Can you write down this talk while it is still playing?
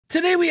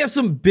Today we have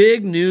some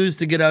big news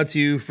to get out to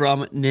you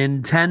from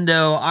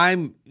Nintendo. I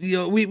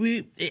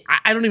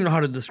don't even know how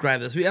to describe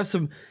this. We have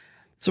some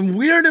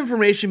weird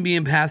information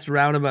being passed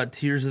around about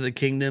Tears of the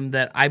Kingdom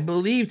that I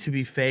believe to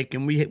be fake,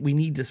 and we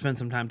need to spend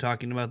some time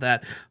talking about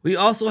that. We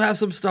also have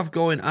some stuff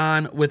going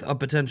on with a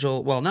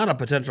potential, well, not a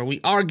potential, we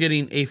are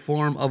getting a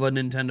form of a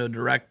Nintendo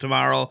Direct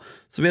tomorrow,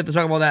 so we have to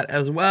talk about that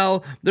as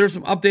well. There's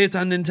some updates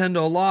on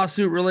Nintendo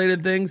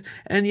lawsuit-related things,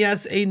 and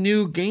yes, a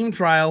new game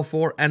trial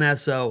for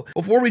NSO.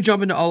 Before we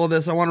jump into all of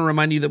this, I want to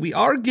remind you that we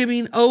are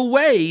giving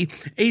away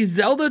a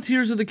Zelda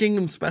Tears of the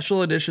Kingdom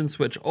Special Edition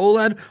Switch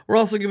OLED. We're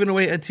also giving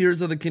away a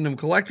Tears of the Kingdom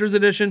Collector's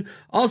Edition,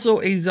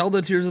 also a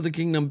Zelda Tears of the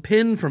Kingdom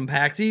pin from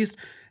PAX East,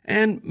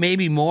 and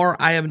maybe more.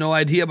 I have no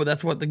idea, but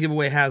that's what the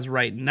giveaway has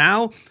right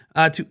now.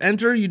 To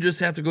enter, you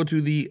just have to go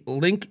to the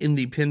link in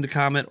the pinned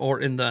comment or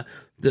in the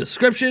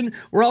description.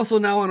 We're also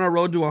now on our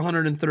road to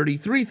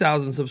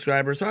 133,000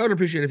 subscribers, so I would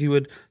appreciate if you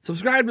would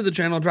subscribe to the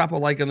channel, drop a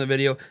like on the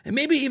video, and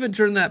maybe even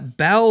turn that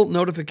bell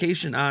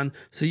notification on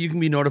so you can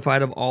be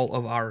notified of all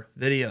of our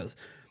videos.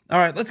 All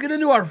right, let's get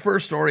into our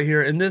first story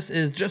here, and this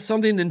is just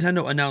something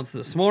Nintendo announced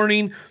this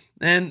morning.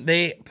 And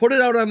they put it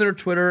out on their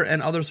Twitter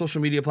and other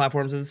social media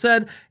platforms and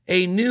said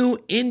a new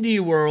Indie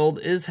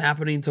World is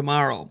happening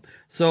tomorrow.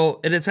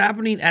 So it is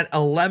happening at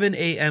 11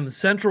 a.m.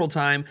 Central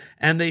Time,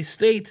 and they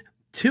state,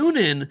 tune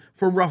in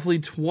for roughly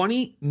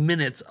 20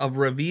 minutes of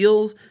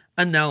reveals,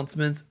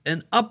 announcements,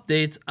 and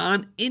updates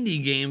on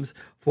indie games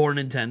for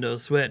Nintendo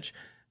Switch.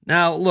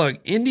 Now,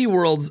 look, Indie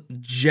Worlds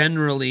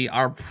generally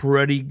are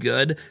pretty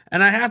good,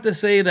 and I have to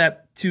say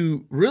that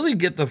to really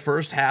get the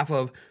first half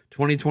of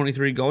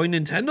 2023 going,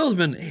 Nintendo's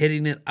been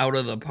hitting it out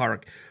of the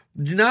park.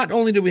 Not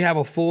only do we have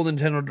a full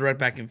Nintendo Direct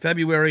back in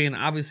February, and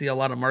obviously a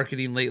lot of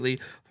marketing lately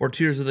for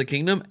Tears of the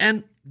Kingdom,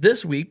 and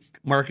this week,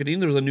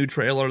 marketing, there's a new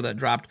trailer that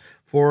dropped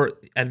for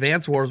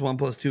Advance Wars 1+2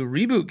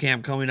 Reboot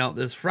Camp coming out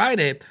this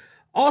Friday.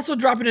 Also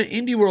dropping an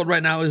Indie World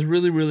right now is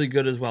really, really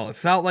good as well. It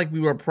felt like we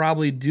were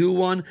probably due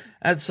one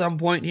at some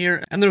point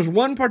here. And there's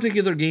one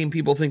particular game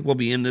people think will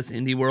be in this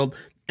Indie World,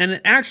 and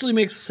it actually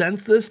makes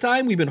sense this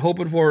time. We've been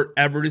hoping for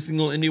every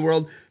single Indie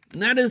World,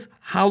 and that is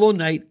Hollow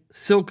Knight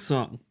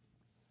Silksong.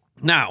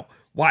 Now,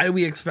 why do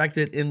we expect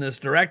it in this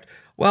Direct?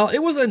 Well,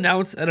 it was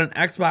announced at an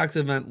Xbox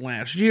event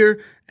last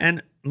year,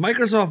 and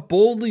Microsoft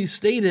boldly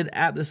stated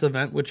at this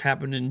event, which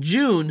happened in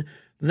June,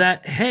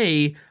 that,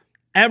 hey,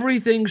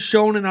 everything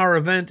shown in our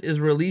event is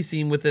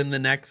releasing within the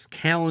next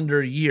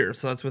calendar year.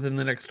 So that's within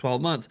the next 12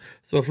 months.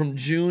 So from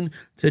June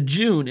to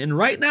June. And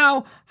right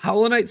now,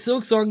 Hollow Knight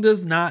Silksong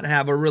does not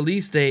have a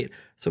release date.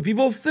 So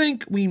people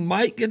think we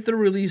might get the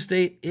release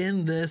date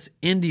in this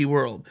Indie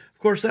World. Of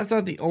course, that's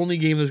not the only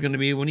game there's going to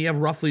be. When you have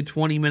roughly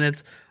 20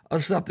 minutes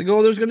of stuff to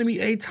go, there's going to be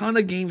a ton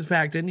of games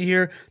packed into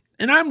here.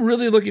 And I'm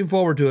really looking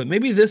forward to it.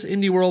 Maybe this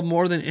Indie World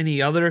more than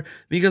any other,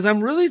 because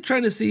I'm really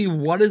trying to see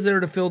what is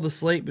there to fill the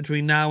slate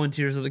between now and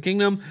Tears of the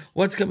Kingdom,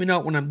 what's coming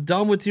out when I'm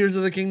done with Tears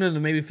of the Kingdom,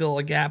 and maybe fill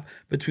a gap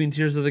between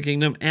Tears of the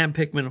Kingdom and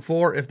Pikmin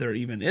 4, if there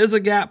even is a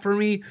gap for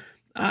me.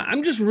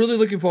 I'm just really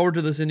looking forward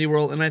to this Indie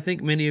World, and I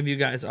think many of you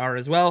guys are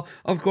as well.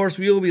 Of course,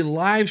 we will be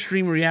live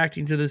stream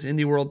reacting to this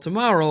Indie World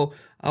tomorrow.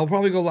 I'll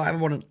probably go live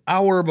about an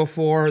hour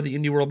before the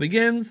Indie World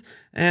begins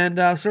and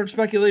start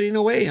speculating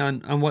away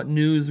on what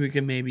news we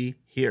can maybe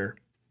hear.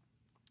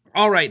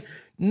 All right,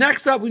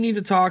 next up, we need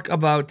to talk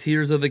about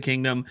Tears of the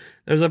Kingdom.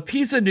 There's a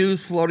piece of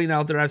news floating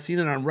out there. I've seen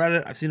it on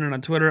Reddit. I've seen it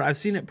on Twitter. I've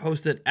seen it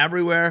posted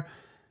everywhere.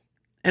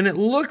 And it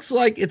looks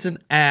like it's an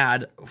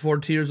ad for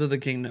Tears of the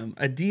Kingdom,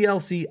 a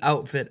DLC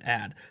outfit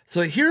ad.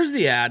 So here's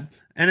the ad,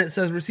 and it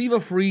says, receive a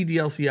free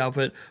DLC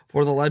outfit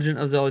for The Legend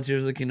of Zelda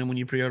Tears of the Kingdom when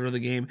you pre-order the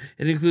game.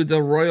 It includes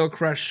a Royal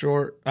Crest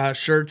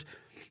shirt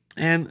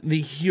and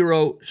the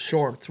Hero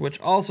Shorts,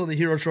 which also the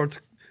Hero Shorts,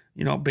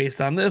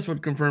 based on this,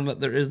 would confirm that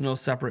there is no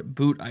separate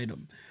boot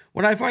item.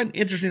 What I find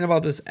interesting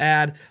about this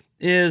ad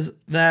is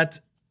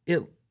that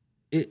it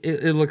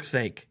looks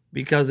fake,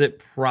 because it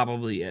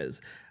probably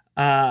is.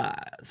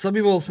 Some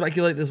people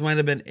speculate this might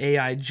have been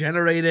AI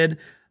generated.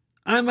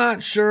 I'm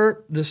not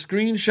sure. The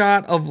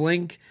screenshot of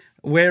Link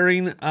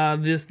wearing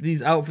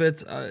these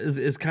outfits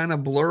is kind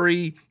of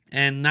blurry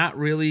and not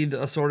really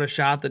the sort of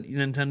shot that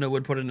Nintendo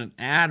would put in an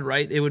ad,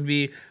 right?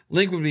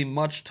 Link would be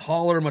much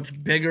taller,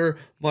 much bigger,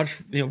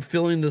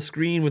 filling the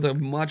screen with a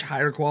much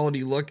higher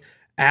quality look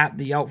at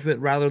the outfit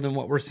rather than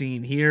what we're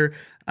seeing here.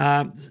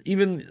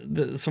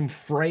 Even some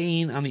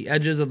fraying on the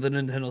edges of the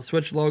Nintendo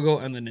Switch logo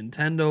and the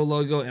Nintendo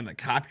logo and the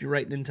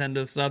copyright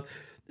Nintendo stuff.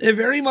 It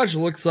very much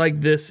looks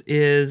like this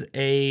is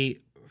a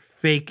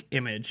fake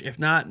image, if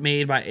not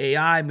made by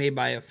AI, made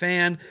by a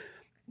fan.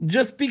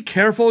 Just be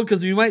careful,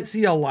 because you might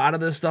see a lot of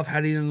this stuff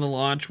heading in the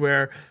launch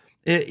where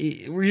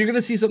you're going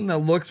to see something that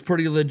looks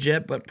pretty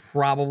legit but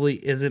probably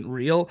isn't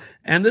real.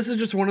 And this is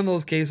just one of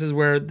those cases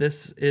where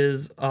this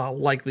is a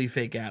likely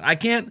fake ad. I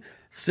can't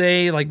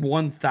say like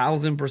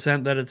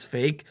 1000% that it's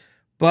fake,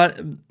 but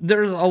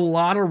there's a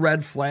lot of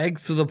red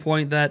flags to the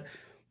point that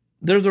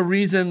There's a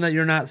reason that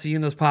you're not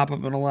seeing this pop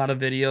up in a lot of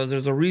videos.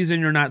 There's a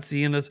reason you're not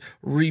seeing this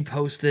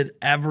reposted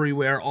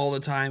everywhere all the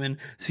time and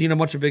seeing a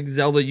bunch of big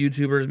Zelda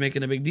YouTubers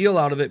making a big deal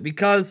out of it,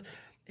 because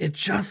it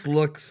just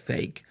looks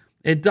fake.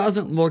 It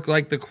doesn't look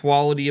like the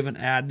quality of an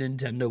ad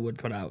Nintendo would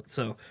put out.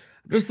 So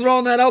I'm just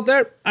throwing that out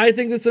there. I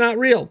think it's not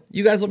real.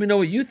 You guys let me know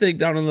what you think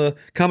down in the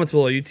comments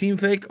below. Are you team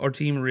fake or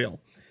team real?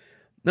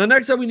 Now,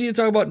 next up, we need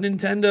to talk about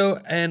Nintendo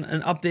and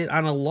an update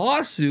on a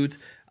lawsuit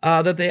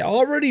that they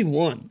already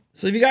won.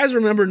 So if you guys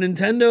remember,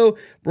 Nintendo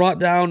brought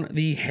down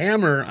the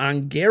hammer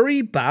on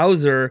Gary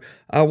Bowser,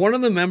 one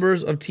of the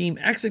members of Team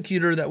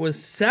Executor that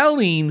was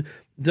selling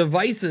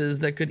devices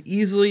that could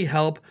easily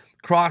help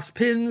cross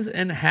pins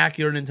and hack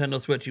your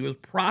Nintendo Switch. He was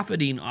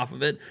profiting off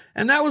of it,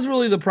 and that was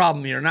really the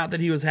problem here. Not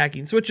that he was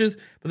hacking Switches,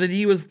 but that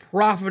he was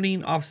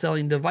profiting off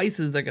selling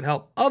devices that could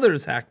help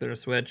others hack their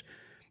Switch.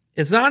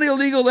 It's not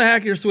illegal to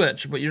hack your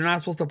Switch, but you're not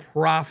supposed to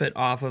profit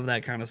off of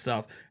that kind of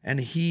stuff, and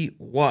he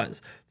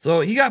was. So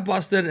he got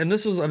busted, and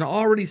this was an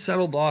already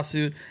settled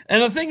lawsuit.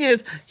 And the thing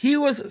is, he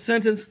was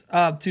sentenced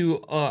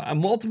to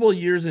multiple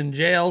years in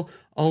jail,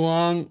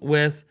 along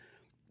with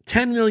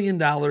 $10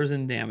 million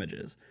in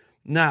damages.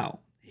 Now,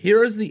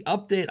 here is the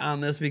update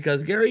on this,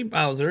 because Gary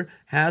Bowser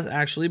has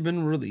actually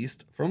been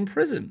released from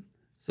prison.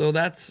 So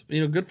that's,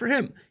 good for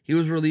him. He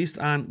was released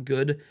on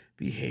good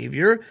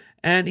behavior,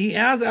 and he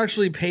has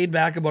actually paid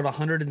back about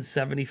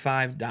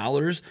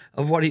 $175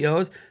 of what he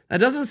owes. That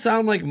doesn't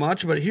sound like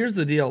much, but here's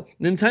the deal.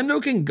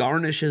 Nintendo can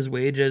garnish his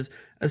wages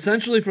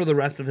essentially for the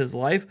rest of his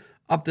life,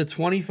 up to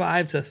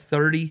 25 to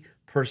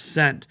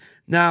 30%.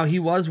 Now, he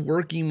was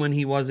working when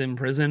he was in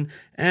prison,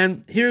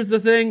 and here's the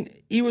thing.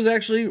 He was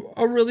actually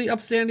a really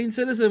upstanding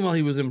citizen while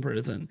he was in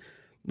prison.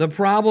 The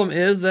problem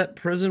is that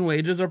prison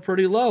wages are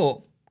pretty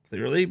low,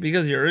 clearly,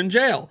 because you're in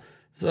jail.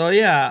 So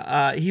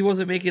yeah, he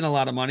wasn't making a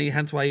lot of money,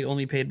 hence why he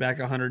only paid back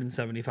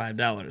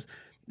 $175.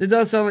 It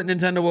does sound like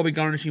Nintendo will be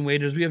garnishing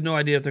wages. We have no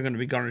idea if they're going to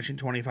be garnishing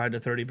 25 to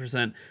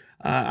 30%.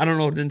 I don't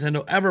know if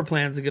Nintendo ever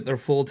plans to get their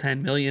full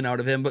 $10 million out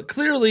of him, but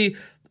clearly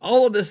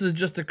all of this is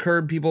just to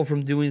curb people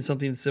from doing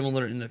something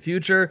similar in the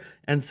future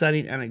and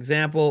setting an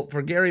example.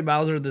 For Gary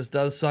Bowser, this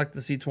does suck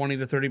to see 20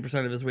 to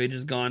 30% of his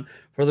wages gone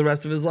for the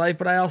rest of his life,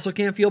 but I also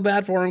can't feel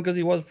bad for him because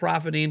he was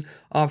profiting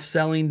off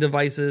selling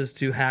devices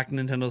to hack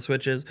Nintendo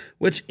Switches,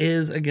 which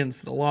is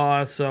against the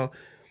law. So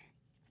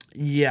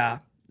yeah,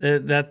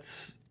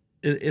 it's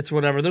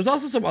whatever. There's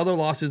also some other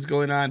lawsuits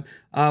going on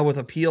with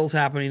appeals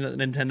happening that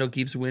Nintendo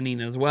keeps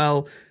winning as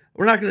well.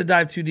 We're not going to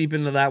dive too deep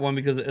into that one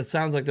because it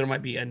sounds like there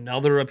might be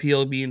another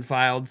appeal being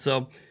filed.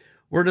 So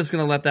we're just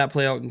going to let that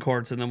play out in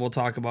courts, and then we'll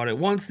talk about it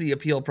once the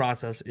appeal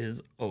process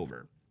is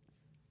over.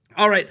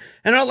 All right,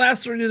 and our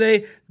last story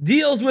today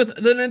deals with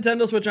the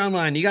Nintendo Switch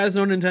Online. You guys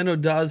know Nintendo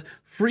does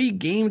free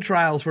game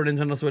trials for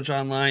Nintendo Switch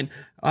Online,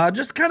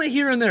 just kind of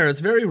here and there.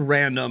 It's very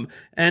random.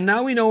 And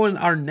now we know when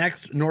our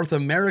next North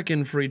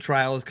American free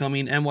trial is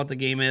coming and what the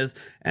game is.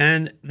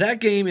 And that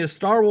game is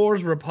Star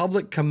Wars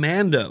Republic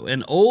Commando,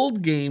 an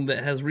old game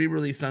that has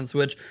re-released on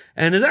Switch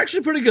and is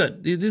actually pretty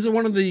good. These are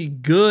one of the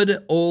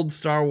good old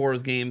Star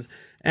Wars games.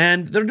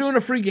 And they're doing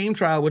a free game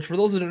trial, which for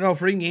those that don't know,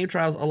 free game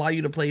trials allow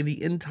you to play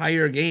the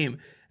entire game.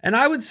 And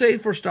I would say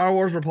for Star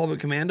Wars Republic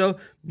Commando,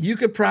 you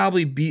could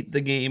probably beat the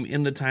game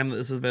in the time that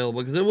this is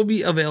available, because it will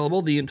be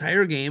available, the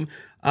entire game,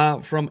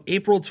 from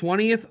April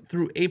 20th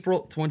through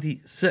April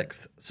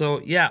 26th.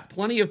 So yeah,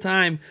 plenty of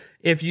time.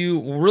 If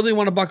you really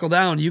want to buckle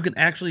down, you can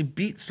actually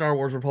beat Star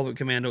Wars Republic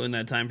Commando in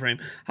that time frame.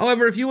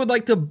 However, if you would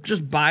like to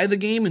just buy the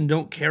game and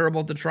don't care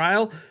about the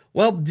trial,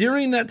 well,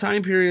 during that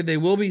time period, they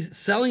will be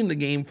selling the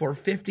game for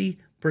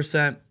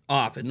 50%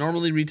 off. It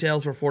normally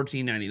retails for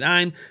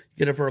 $14.99. You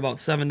get it for about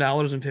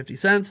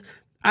 $7.50.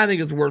 I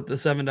think it's worth the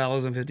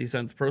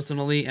 $7.50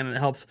 personally, and it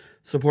helps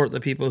support the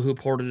people who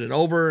ported it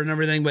over and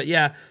everything. But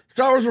yeah,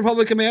 Star Wars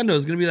Republic Commando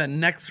is going to be that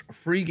next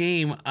free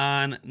game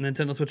on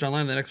Nintendo Switch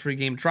Online, the next free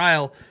game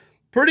trial.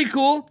 Pretty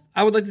cool.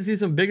 I would like to see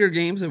some bigger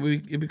games.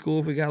 It'd be cool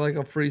if we got like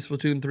a free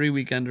Splatoon 3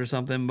 weekend or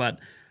something, but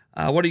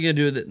what are you going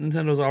to do? That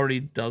Nintendo's already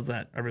does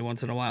that every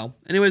once in a while.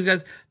 Anyways,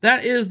 guys,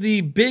 that is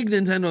the big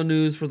Nintendo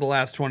news for the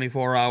last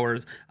 24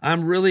 hours.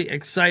 I'm really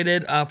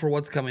excited for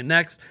what's coming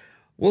next.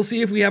 We'll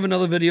see if we have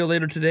another video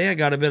later today. I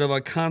got a bit of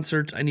a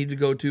concert I need to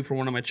go to for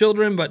one of my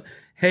children, but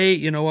hey,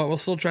 you know what? We'll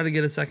still try to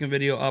get a second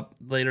video up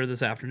later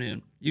this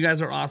afternoon. You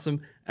guys are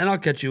awesome, and I'll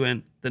catch you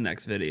in the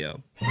next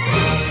video.